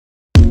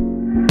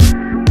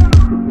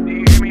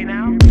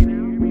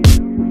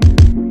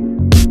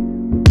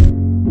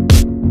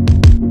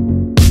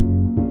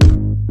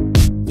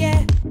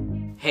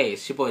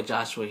it's your boy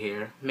Joshua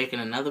here,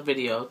 making another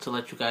video to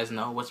let you guys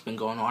know what's been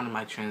going on in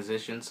my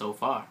transition so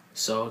far.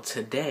 So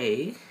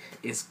today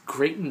is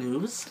great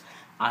news.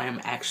 I am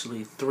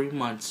actually 3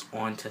 months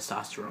on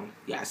testosterone.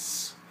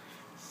 Yes,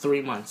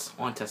 3 months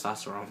on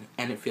testosterone,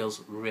 and it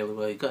feels really,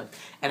 really good.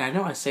 And I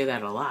know I say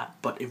that a lot,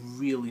 but it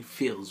really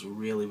feels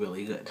really,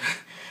 really good.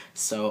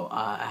 So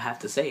I have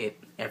to say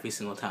it every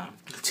single time.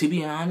 To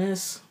be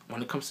honest,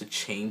 when it comes to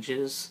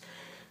changes,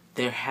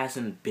 there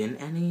hasn't been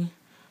any.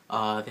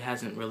 There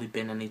hasn't really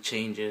been any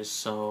changes.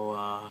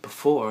 So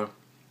before,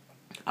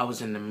 I was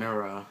in the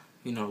mirror,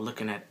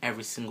 looking at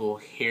every single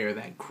hair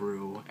that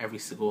grew, every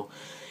single,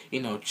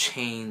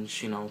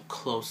 change,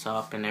 close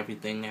up and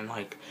everything. And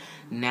like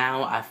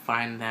now I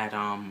find that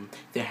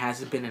there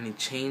hasn't been any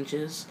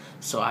changes.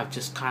 So I've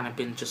just kind of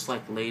been just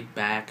like laid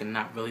back and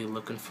not really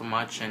looking for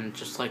much and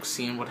just like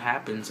seeing what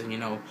happens. And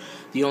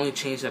the only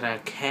change that I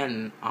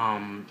can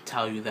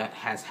tell you that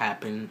has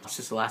happened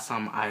since the last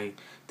time I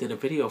did a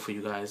video for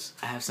you guys,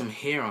 I have some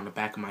hair on the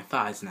back of my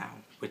thighs now,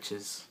 which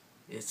is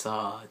it's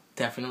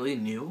definitely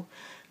new,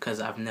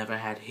 because I've never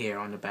had hair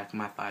on the back of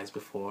my thighs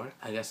before.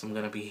 I guess I'm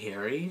gonna be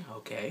hairy,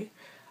 okay.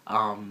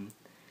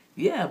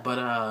 Yeah,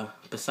 but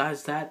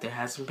besides that, there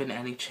hasn't been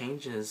any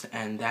changes,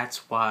 and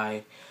that's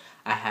why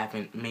I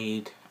haven't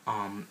made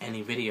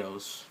any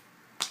videos,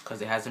 because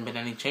there hasn't been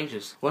any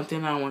changes. One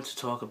thing I want to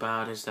talk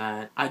about is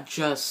that I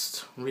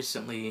just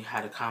recently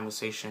had a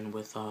conversation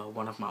with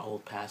one of my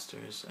old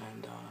pastors,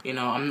 and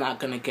I'm not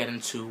gonna get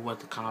into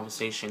what the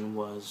conversation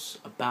was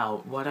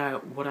about. What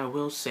I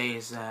will say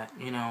is that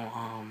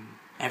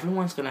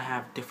everyone's gonna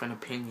have different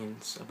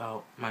opinions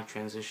about my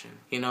transition.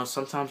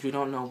 Sometimes you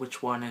don't know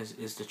which one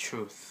is the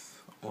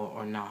truth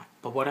or not.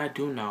 But what I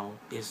do know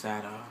is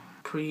that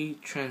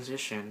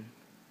pre-transition,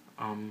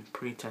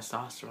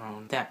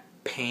 pre-testosterone, that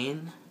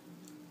pain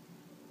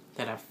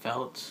that I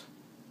felt,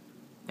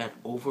 that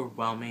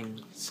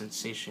overwhelming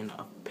sensation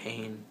of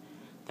pain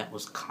that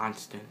was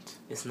constant,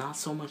 is not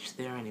so much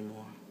there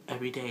anymore.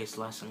 Every day is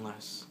less and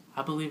less.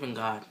 I believe in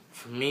God.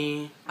 For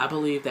me, I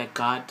believe that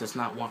God does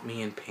not want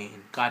me in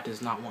pain. God does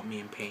not want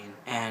me in pain.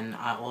 And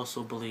I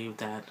also believe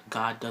that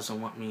God doesn't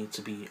want me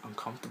to be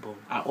uncomfortable.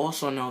 I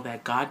also know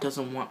that God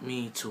doesn't want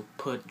me to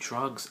put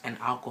drugs and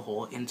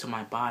alcohol into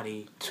my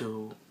body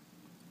to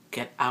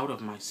get out of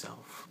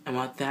myself. And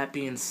with that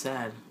being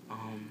said,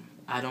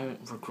 I don't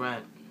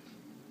regret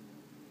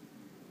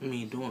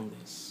me doing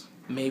this.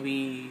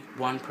 Maybe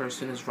one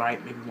person is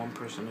right, maybe one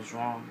person is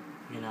wrong,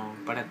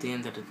 but at the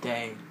end of the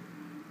day,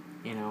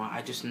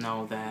 I just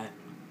know that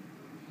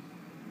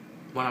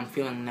what I'm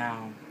feeling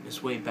now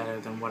is way better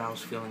than what I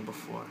was feeling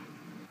before.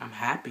 I'm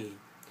happy,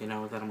 that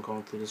I'm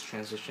going through this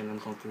transition, I'm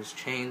going through this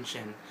change,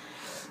 and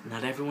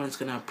not everyone's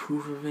gonna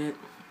approve of it.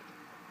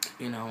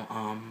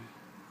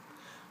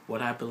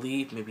 What I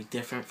believe may be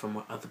different from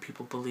what other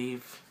people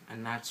believe,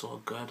 and that's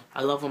all good.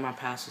 I love what my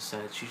pastor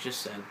said. She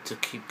just said to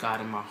keep God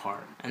in my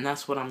heart, and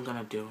that's what I'm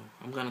gonna do.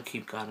 I'm gonna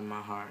keep God in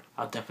my heart.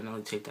 I'll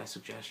definitely take that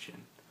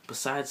suggestion.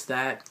 Besides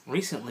that,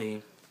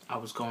 recently I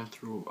was going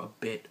through a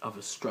bit of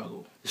a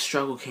struggle. The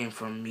struggle came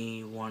from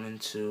me wanting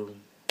to,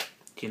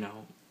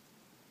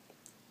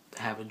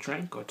 have a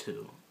drink or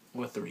two,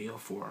 or 3 or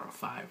 4 or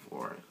 5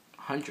 or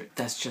 100.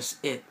 That's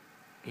just it.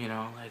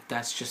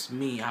 That's just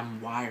me. I'm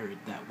wired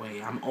that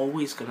way. I'm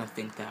always gonna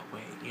think that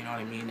way, you know what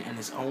I mean? And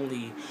it's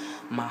only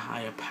my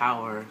higher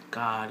power,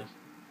 God,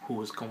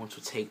 who is going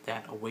to take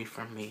that away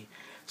from me.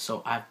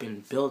 So I've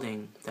been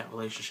building that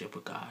relationship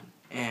with God.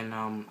 And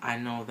I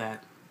know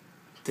that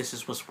this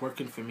is what's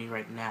working for me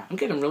right now. I'm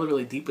getting really,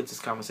 really deep with this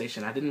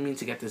conversation. I didn't mean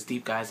to get this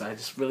deep, guys. I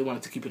just really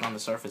wanted to keep it on the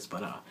surface,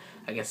 but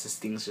I guess this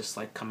thing's just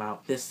like come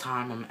out. This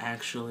time I'm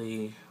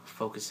actually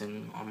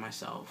focusing on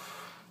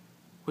myself,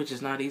 which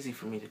is not easy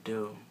for me to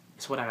do.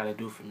 It's what I gotta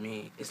do for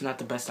me. It's not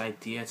the best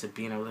idea to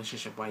be in a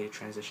relationship while you're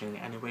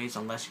transitioning anyways,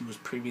 unless you was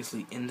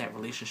previously in that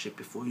relationship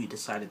before you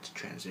decided to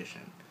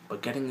transition.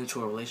 But getting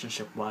into a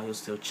relationship while you're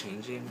still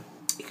changing,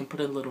 it can put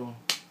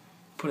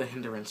a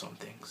hindrance on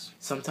things.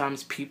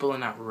 Sometimes people are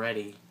not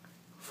ready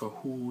for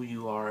who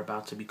you are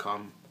about to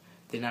become.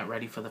 They're not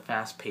ready for the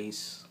fast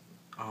pace.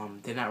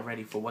 They're not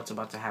ready for what's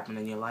about to happen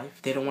in your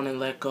life. They don't want to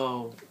let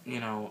go,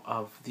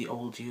 of the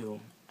old you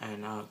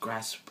and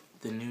grasp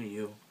the new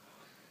you.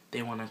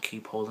 They want to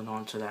keep holding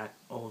on to that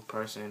old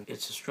person.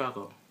 It's a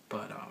struggle,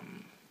 but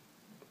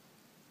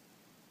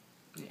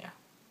yeah.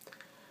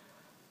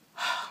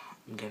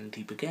 I'm getting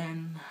deep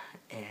again,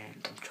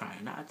 and I'm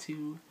trying not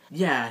to.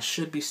 Yeah, I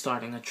should be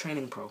starting a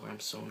training program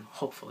soon,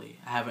 hopefully.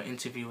 I have an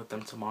interview with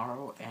them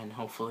tomorrow, and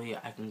hopefully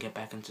I can get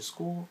back into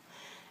school,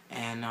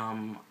 and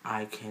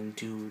I can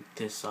do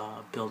this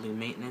building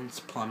maintenance,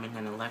 plumbing,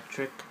 and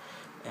electric,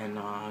 and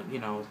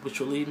which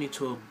will lead me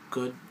to a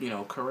good,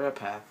 career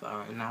path.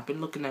 And I've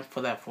been looking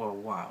for that for a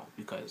while,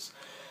 because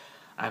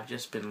I've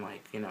just been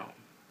like,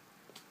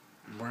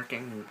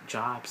 working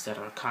jobs that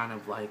are kind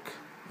of like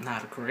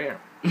not a career.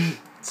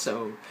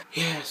 So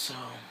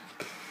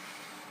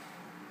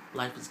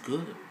life is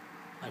good.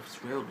 Life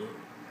is real good.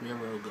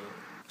 Real good.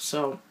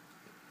 So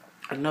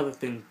another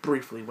thing,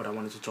 briefly, what I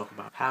wanted to talk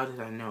about. How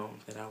did I know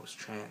that I was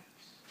trans?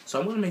 So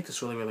I'm going to make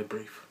this really, really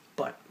brief.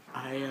 But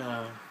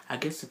I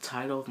guess the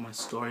title of my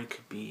story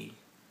could be,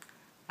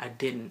 I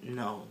didn't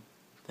know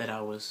that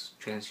I was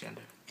transgender.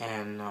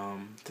 And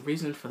the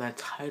reason for that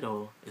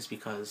title is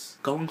because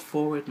going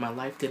forward, my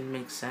life didn't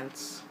make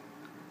sense.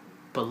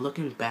 But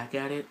looking back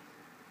at it,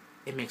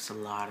 it makes a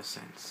lot of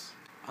sense.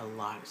 A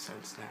lot of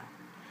sense now.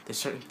 There's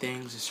certain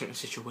things, there's certain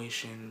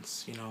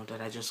situations,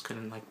 that I just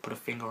couldn't, put a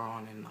finger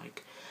on. And,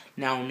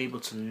 now I'm able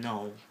to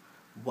know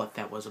what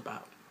that was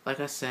about. Like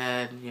I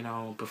said,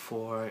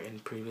 before in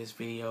previous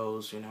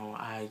videos,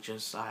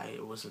 I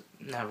was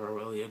never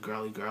really a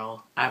girly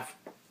girl. I've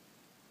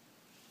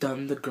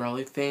done the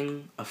girly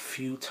thing a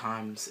few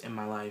times in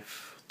my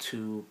life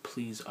to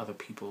please other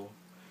people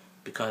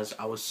because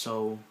I was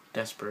so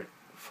desperate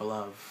for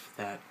love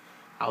that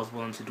I was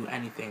willing to do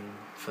anything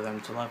for them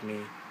to love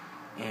me.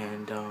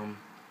 And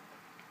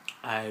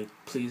I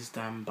pleased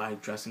them by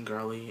dressing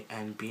girly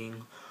and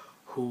being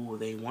who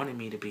they wanted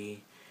me to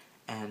be.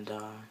 And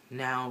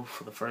now,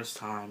 for the first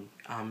time,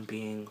 I'm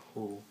being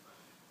who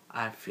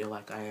I feel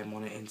like I am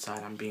on the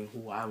inside. I'm being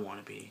who I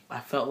want to be. I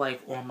felt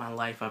like all my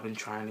life I've been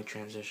trying to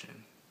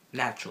transition.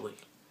 Naturally.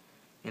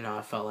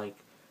 I felt like,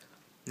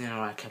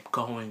 I kept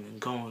going and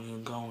going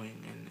and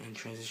going and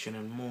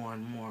transitioning more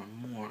and more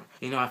and more.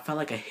 I felt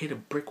like I hit a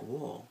brick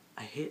wall.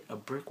 I hit a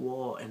brick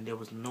wall and there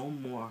was no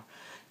more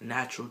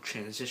natural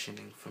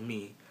transitioning for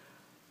me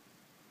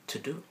to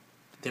do.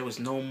 There was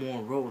no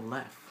more road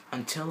left.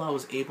 Until I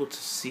was able to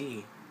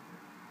see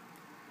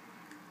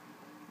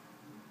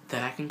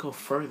that I can go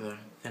further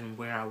than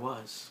where I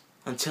was.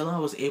 Until I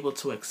was able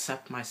to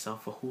accept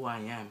myself for who I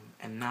am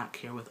and not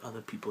care what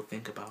other people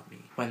think about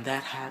me. When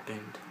that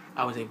happened,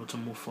 I was able to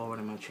move forward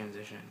in my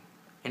transition.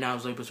 And I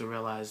was able to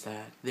realize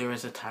that there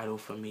is a title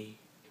for me.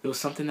 It was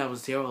something that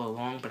was there all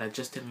along, but I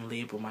just didn't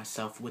label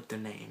myself with the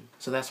name.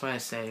 So that's why I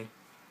say,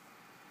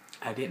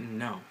 I didn't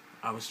know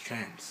I was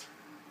trans.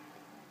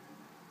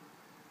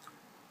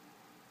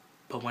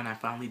 But when I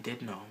finally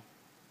did know,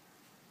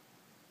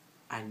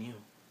 I knew.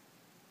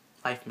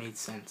 Life made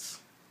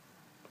sense.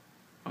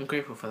 I'm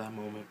grateful for that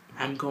moment.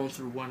 I'm going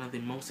through one of the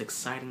most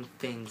exciting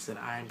things that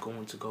I'm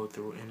going to go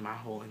through in my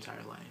whole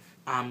entire life.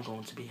 I'm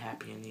going to be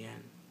happy in the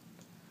end.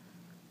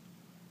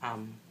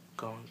 I'm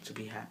going to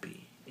be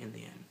happy in the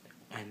end.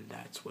 And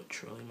that's what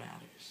truly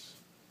matters.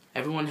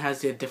 Everyone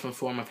has their different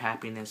form of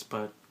happiness,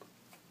 but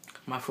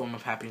my form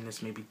of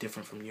happiness may be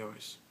different from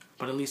yours.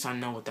 But at least I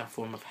know what that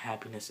form of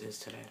happiness is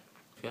today.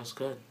 Feels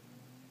good.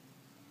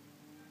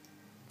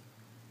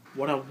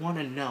 What I want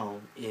to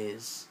know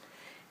is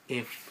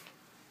if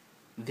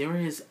there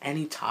is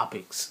any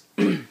topics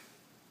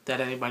that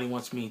anybody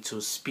wants me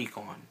to speak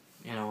on,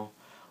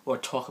 or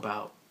talk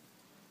about,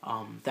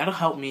 that'll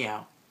help me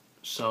out.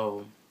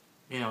 So,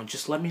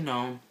 just let me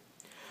know.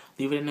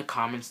 Leave it in the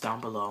comments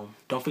down below.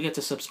 Don't forget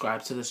to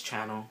subscribe to this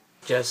channel.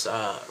 Just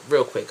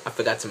real quick, I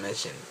forgot to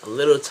mention a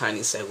little tiny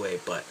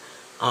segue, but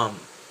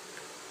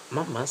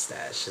my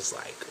mustache is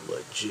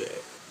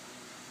legit.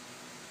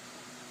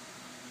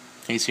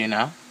 Can you see it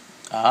now?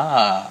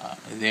 Ah,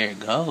 there it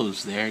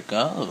goes. There it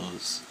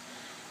goes.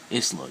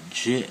 It's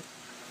legit.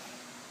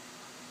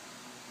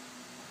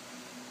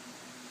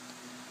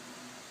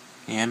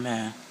 Yeah,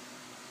 man.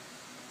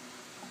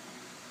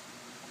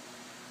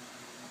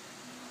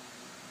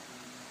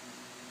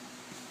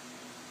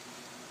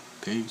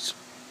 Peace.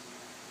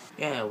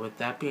 Yeah, with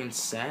that being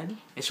said,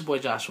 it's your boy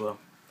Joshua.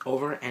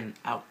 Over and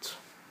out.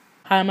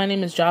 Hi, my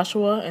name is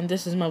Joshua, and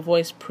this is my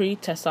voice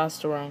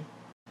pre-testosterone.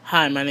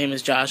 Hi, my name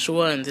is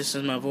Joshua, and this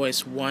is my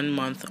voice 1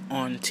 month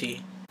on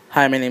T.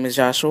 Hi, my name is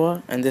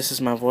Joshua, and this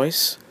is my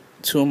voice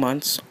 2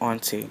 months on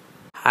T.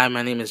 Hi,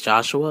 my name is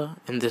Joshua,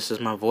 and this is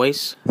my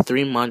voice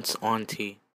 3 months on T.